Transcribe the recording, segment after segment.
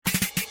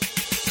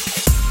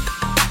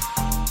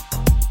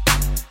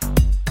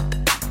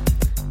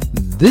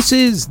This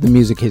is the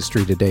Music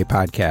History Today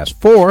podcast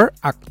for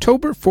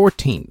October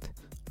 14th.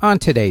 On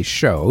today's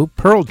show,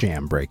 Pearl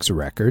Jam breaks a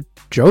record,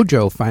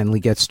 JoJo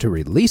finally gets to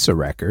release a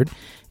record,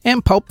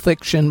 and Pulp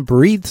Fiction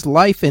breathes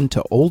life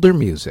into older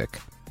music.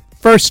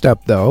 First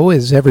up, though,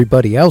 as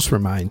everybody else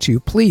reminds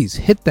you, please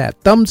hit that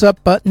thumbs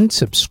up button,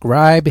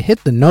 subscribe,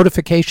 hit the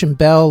notification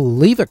bell,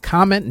 leave a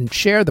comment, and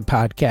share the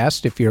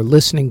podcast if you're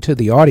listening to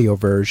the audio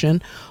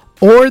version,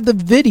 or the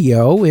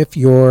video if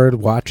you're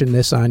watching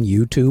this on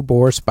YouTube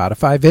or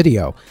Spotify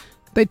video.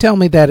 They tell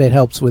me that it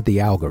helps with the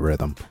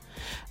algorithm.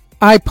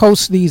 I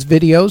post these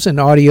videos in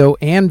audio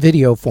and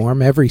video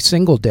form every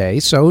single day,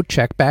 so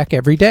check back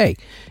every day.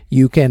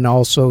 You can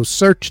also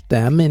search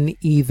them in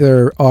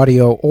either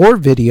audio or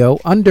video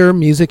under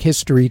Music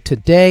History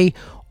Today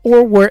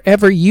or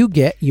wherever you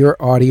get your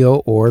audio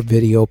or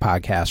video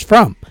podcast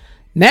from.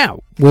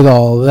 Now, with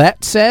all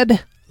that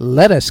said,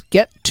 let us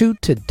get to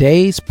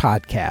today's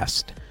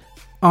podcast.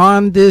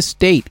 On this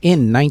date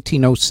in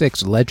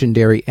 1906,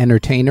 legendary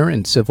entertainer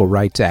and civil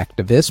rights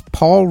activist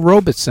Paul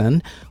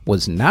Robeson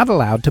was not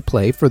allowed to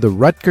play for the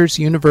Rutgers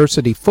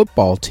University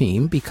football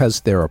team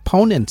because their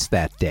opponents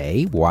that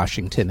day,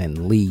 Washington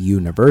and Lee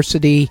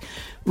University,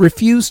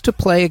 refused to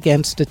play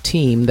against a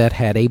team that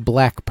had a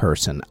black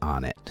person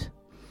on it.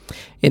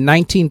 In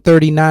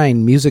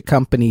 1939, music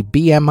company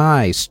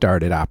BMI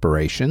started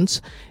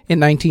operations. In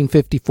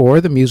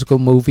 1954, the musical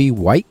movie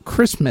White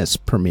Christmas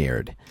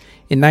premiered.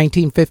 In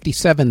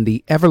 1957,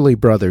 the Everly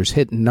Brothers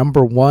hit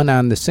number one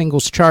on the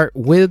singles chart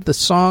with the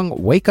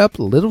song Wake Up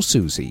Little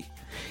Susie.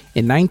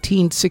 In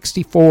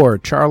 1964,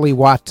 Charlie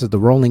Watts of the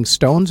Rolling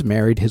Stones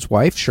married his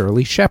wife,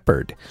 Shirley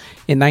Shepard.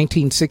 In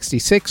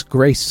 1966,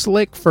 Grace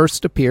Slick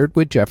first appeared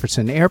with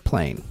Jefferson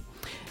Airplane.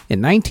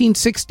 In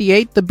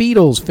 1968, the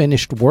Beatles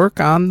finished work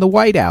on the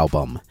White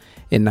Album.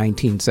 In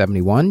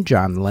 1971,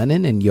 John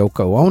Lennon and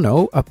Yoko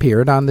Ono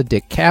appeared on The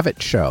Dick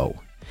Cavett Show.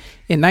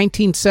 In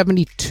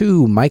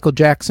 1972, Michael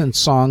Jackson's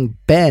song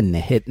Ben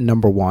hit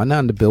number one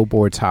on the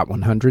Billboard's Hot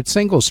 100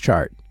 singles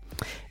chart.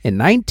 In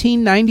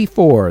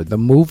 1994, the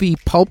movie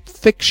Pulp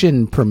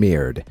Fiction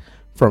premiered.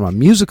 From a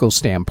musical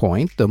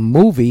standpoint, the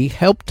movie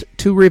helped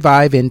to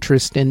revive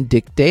interest in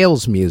Dick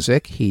Dale's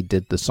music. He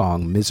did the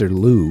song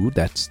Miserlou,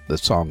 that's the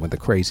song with the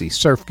crazy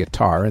surf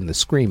guitar and the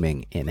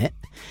screaming in it.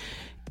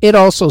 It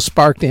also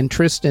sparked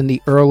interest in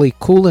the early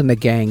Kool and the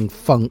Gang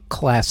funk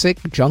classic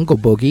Jungle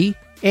Boogie,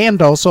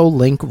 and also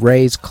Link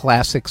Wray's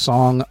classic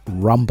song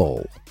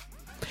Rumble.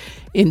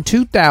 In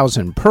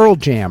 2000, Pearl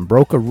Jam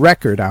broke a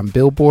record on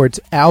Billboard's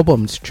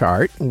albums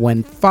chart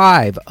when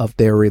 5 of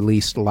their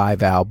released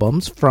live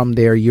albums from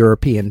their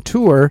European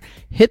tour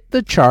hit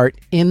the chart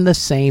in the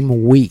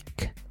same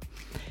week.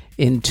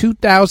 In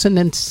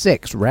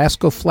 2006,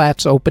 Rascal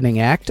Flatts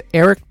opening act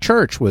Eric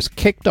Church was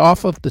kicked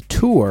off of the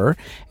tour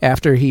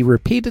after he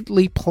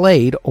repeatedly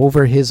played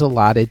over his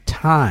allotted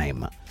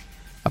time.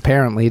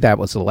 Apparently, that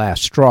was the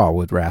last straw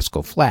with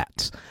Rascal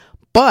Flatts.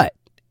 But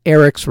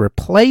Eric's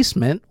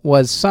replacement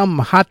was some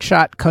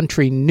hotshot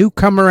country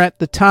newcomer at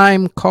the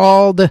time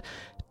called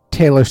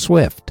Taylor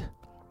Swift.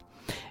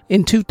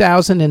 In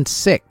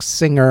 2006,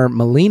 singer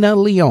Melina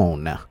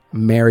Leon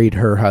married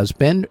her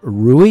husband,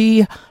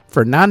 Rui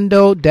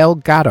Fernando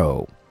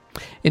Delgado.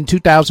 In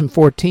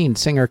 2014,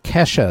 singer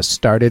Kesha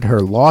started her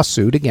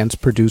lawsuit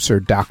against producer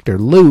Dr.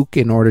 Luke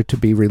in order to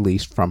be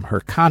released from her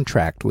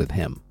contract with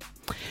him.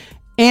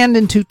 And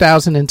in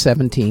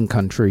 2017,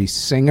 country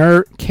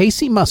singer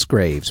Casey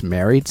Musgraves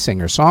married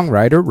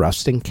singer-songwriter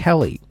Rustin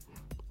Kelly.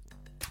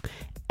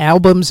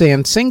 Albums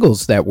and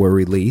singles that were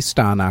released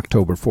on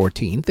October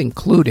 14th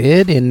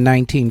included, in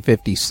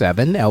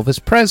 1957,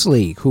 Elvis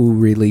Presley, who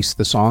released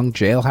the song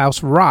Jailhouse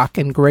Rock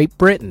in Great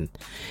Britain.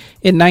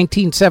 In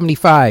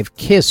 1975,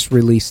 Kiss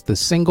released the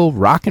single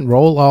Rock and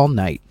Roll All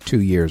Night. 2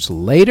 years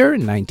later,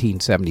 in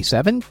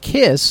 1977,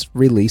 Kiss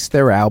released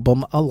their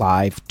album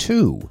Alive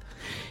 2.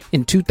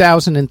 In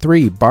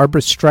 2003,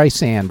 Barbra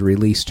Streisand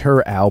released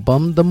her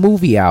album, The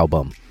Movie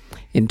Album.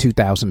 In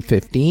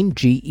 2015,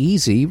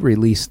 G-Eazy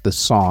released the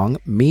song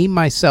Me,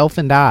 Myself,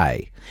 and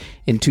I.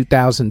 In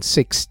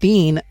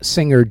 2016,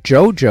 singer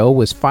JoJo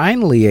was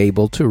finally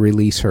able to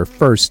release her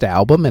first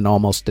album in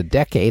almost a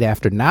decade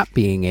after not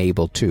being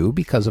able to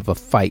because of a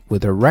fight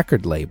with her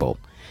record label.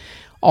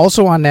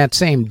 Also on that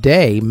same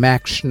day,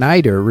 Max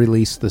Schneider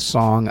released the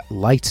song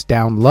Lights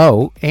Down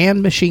Low,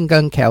 and Machine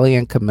Gun Kelly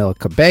and Camila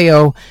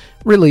Cabello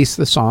released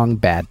the song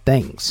Bad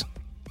Things.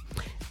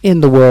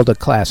 In the world of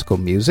classical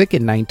music,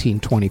 in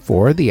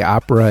 1924, the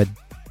opera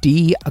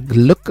Die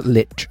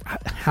Glückliche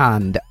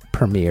Hand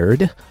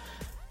premiered.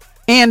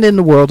 And in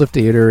the world of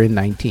theater in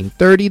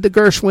 1930, the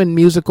Gershwin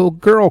musical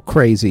Girl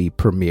Crazy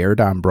premiered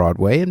on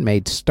Broadway and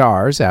made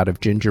stars out of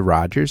Ginger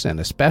Rogers and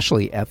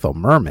especially Ethel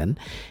Merman.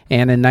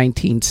 And in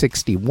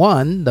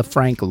 1961, the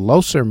Frank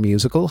Loesser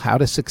musical How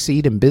to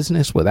Succeed in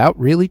Business Without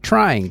Really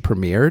Trying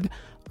premiered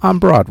on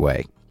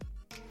Broadway.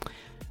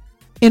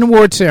 In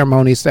award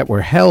ceremonies that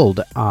were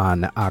held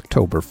on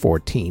October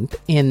 14th,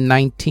 in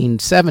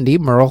 1970,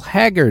 Merle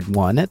Haggard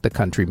won at the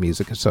Country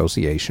Music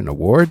Association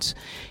Awards.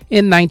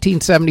 In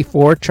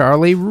 1974,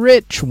 Charlie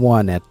Rich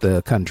won at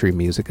the Country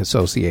Music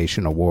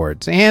Association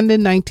Awards. And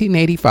in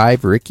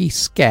 1985, Ricky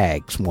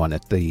Skaggs won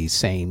at the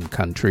same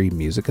Country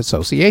Music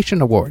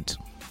Association Awards.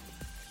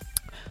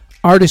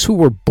 Artists who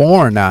were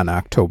born on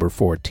October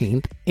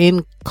 14th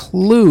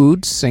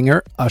include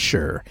singer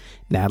Usher,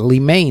 Natalie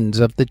Maines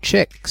of the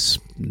Chicks,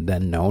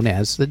 then known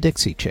as the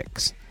Dixie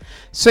Chicks,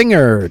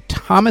 singer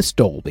Thomas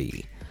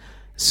Dolby,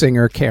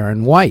 singer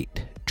Karen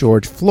White,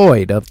 George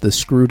Floyd of the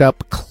Screwed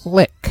Up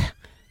Click.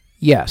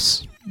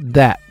 Yes,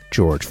 that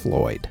George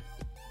Floyd.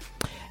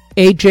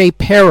 A.J.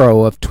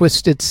 Pero of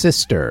Twisted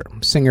Sister,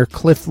 singer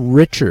Cliff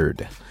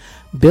Richard,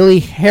 Billy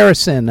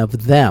Harrison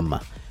of Them,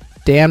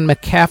 Dan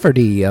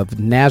McCafferty of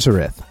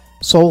Nazareth,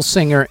 soul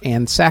singer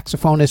and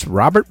saxophonist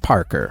Robert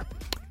Parker,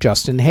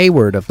 Justin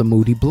Hayward of the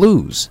Moody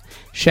Blues,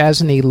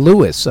 Shazney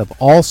Lewis of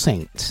All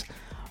Saints,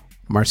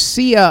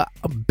 Marcia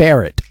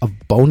Barrett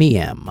of Boney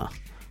M,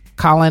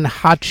 Colin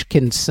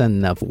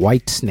Hodgkinson of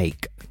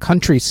Whitesnake,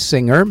 country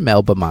singer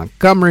Melba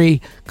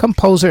Montgomery,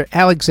 composer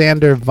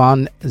Alexander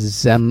von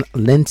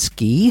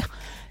Zemlinsky,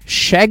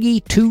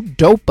 Shaggy 2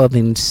 Dope of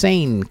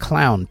Insane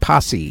Clown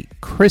Posse,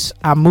 Chris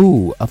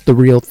Amu of The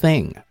Real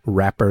Thing,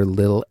 rapper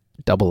Lil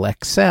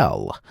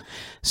XXL,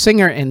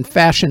 singer and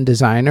fashion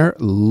designer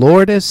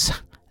Lourdes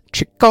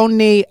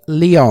Ciccone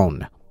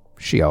Leone.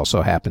 She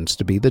also happens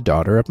to be the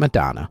daughter of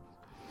Madonna.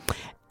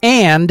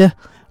 And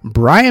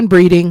Brian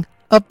Breeding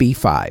of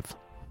B5.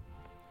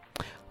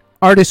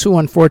 Artists who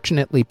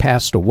unfortunately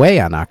passed away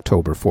on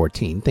October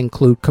 14th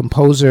include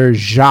composer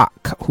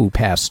Jacques, who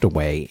passed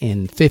away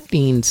in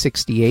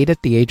 1568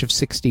 at the age of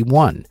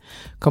 61.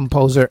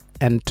 Composer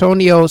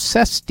Antonio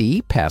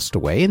Sesti passed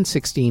away in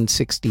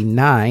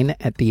 1669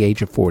 at the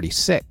age of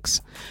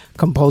 46.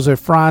 Composer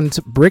Franz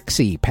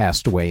Brixey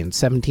passed away in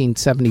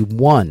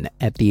 1771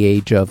 at the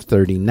age of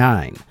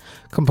 39.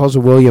 Composer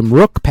William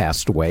Rook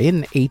passed away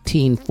in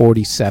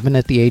 1847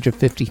 at the age of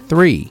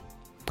 53.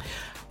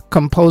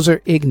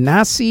 Composer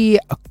Ignacy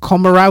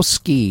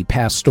Komorowski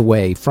passed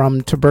away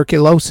from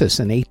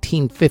tuberculosis in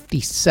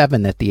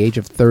 1857 at the age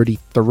of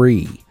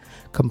 33.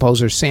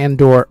 Composer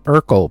Sandor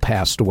Urkel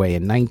passed away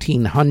in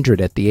 1900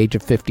 at the age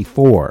of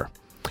 54.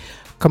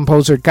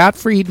 Composer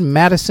Gottfried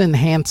Madison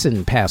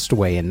Hansen passed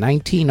away in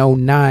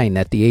 1909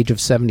 at the age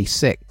of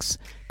 76.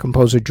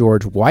 Composer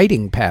George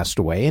Whiting passed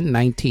away in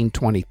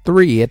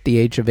 1923 at the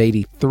age of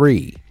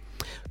 83.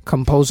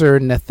 Composer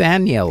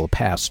Nathaniel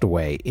passed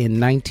away in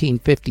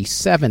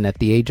 1957 at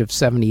the age of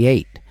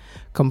 78.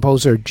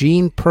 Composer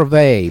Jean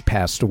Prouvé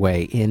passed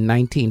away in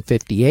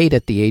 1958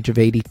 at the age of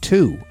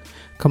 82.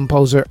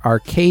 Composer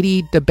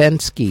Arkady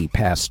Dubensky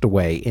passed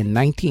away in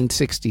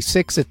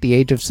 1966 at the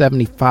age of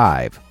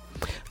 75.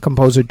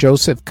 Composer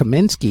Joseph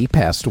Kaminsky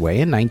passed away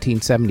in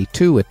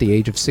 1972 at the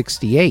age of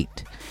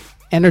 68.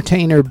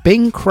 Entertainer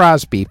Bing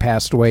Crosby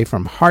passed away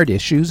from heart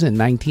issues in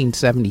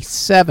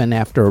 1977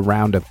 after a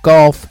round of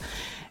golf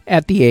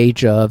at the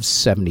age of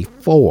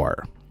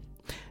 74.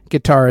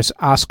 Guitarist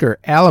Oscar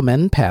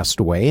Aleman passed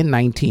away in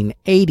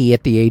 1980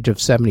 at the age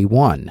of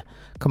 71.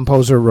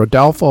 Composer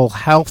Rodolfo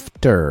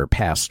Halfter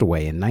passed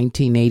away in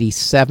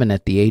 1987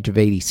 at the age of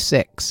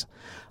 86.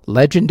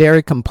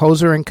 Legendary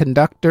composer and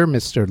conductor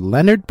Mr.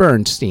 Leonard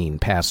Bernstein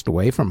passed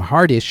away from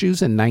heart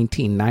issues in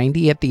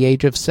 1990 at the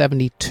age of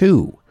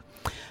 72.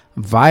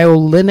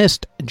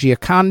 Violinist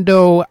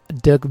Giocondo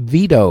De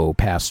Vito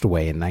passed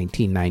away in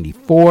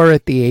 1994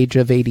 at the age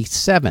of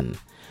 87.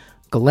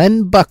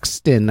 Glenn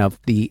Buxton of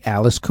the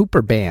Alice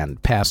Cooper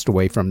Band passed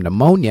away from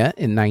pneumonia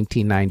in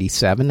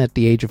 1997 at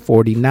the age of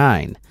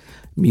 49.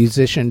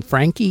 Musician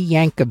Frankie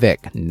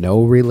Yankovic,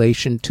 no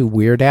relation to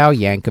Weird Al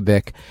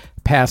Yankovic,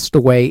 passed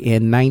away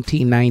in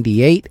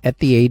 1998 at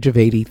the age of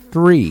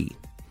 83.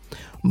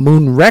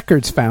 Moon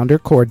Records founder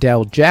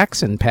Cordell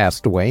Jackson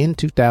passed away in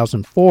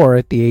 2004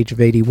 at the age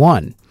of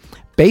 81.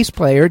 Bass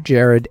player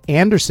Jared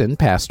Anderson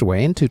passed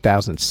away in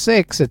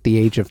 2006 at the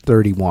age of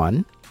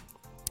 31.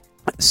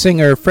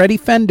 Singer Freddie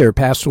Fender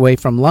passed away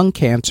from lung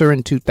cancer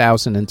in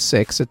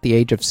 2006 at the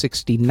age of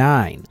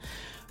 69.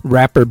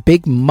 Rapper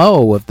Big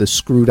Mo of the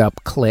Screwed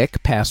Up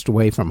Click passed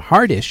away from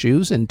heart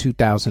issues in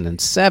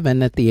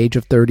 2007 at the age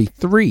of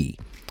 33.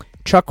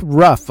 Chuck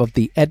Ruff of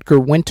the Edgar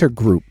Winter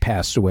Group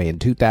passed away in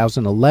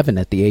 2011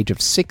 at the age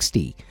of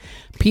 60.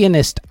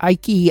 Pianist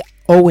Ike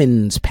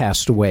Owens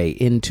passed away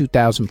in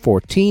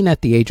 2014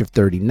 at the age of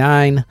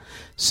 39.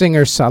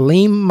 Singer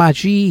Salim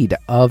Majid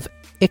of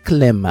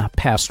Iklim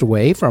passed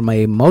away from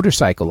a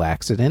motorcycle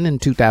accident in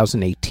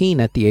 2018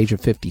 at the age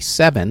of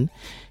 57.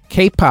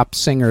 K-pop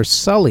singer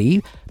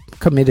Sully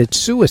committed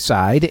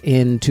suicide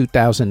in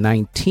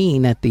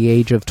 2019 at the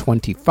age of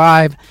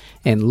 25,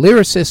 and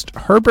lyricist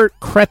Herbert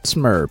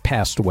Kretzmer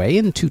passed away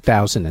in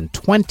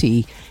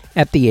 2020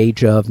 at the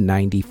age of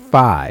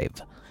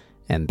 95.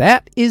 And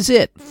that is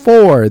it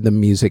for the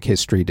Music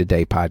History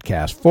Today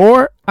podcast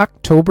for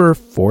October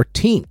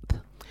 14th.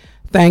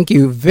 Thank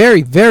you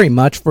very, very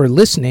much for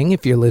listening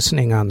if you're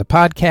listening on the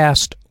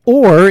podcast,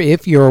 or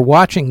if you're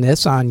watching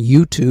this on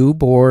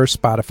YouTube or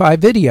Spotify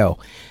video.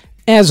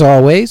 As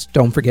always,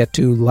 don't forget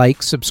to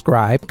like,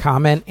 subscribe,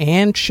 comment,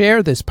 and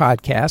share this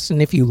podcast.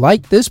 And if you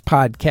like this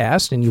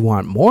podcast and you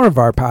want more of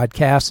our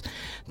podcasts,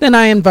 then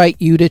I invite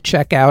you to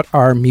check out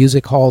our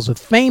Music Halls of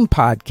Fame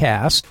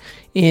podcast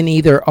in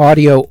either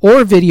audio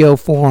or video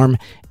form.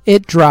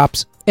 It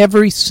drops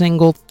every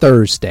single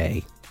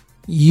Thursday.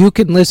 You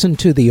can listen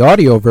to the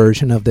audio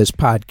version of this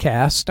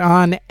podcast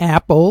on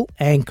Apple,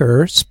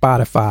 Anchor,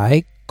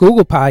 Spotify,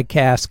 Google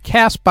Podcasts,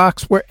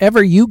 CastBox,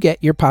 wherever you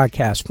get your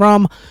podcast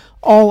from,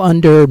 all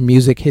under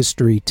Music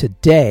History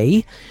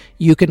Today.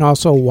 You can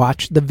also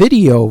watch the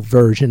video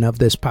version of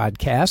this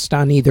podcast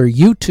on either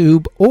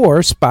YouTube or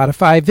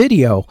Spotify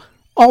Video,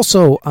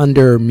 also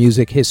under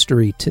Music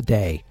History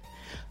Today.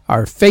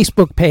 Our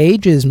Facebook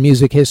page is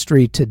Music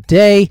History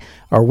Today.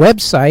 Our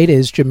website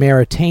is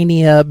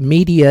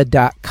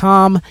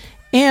JamaritaniaMedia.com.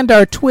 And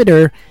our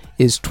Twitter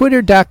is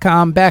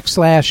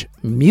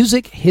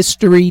twitter.com/Music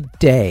History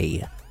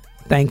Day.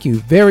 Thank you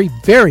very,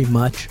 very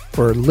much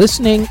for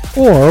listening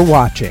or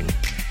watching.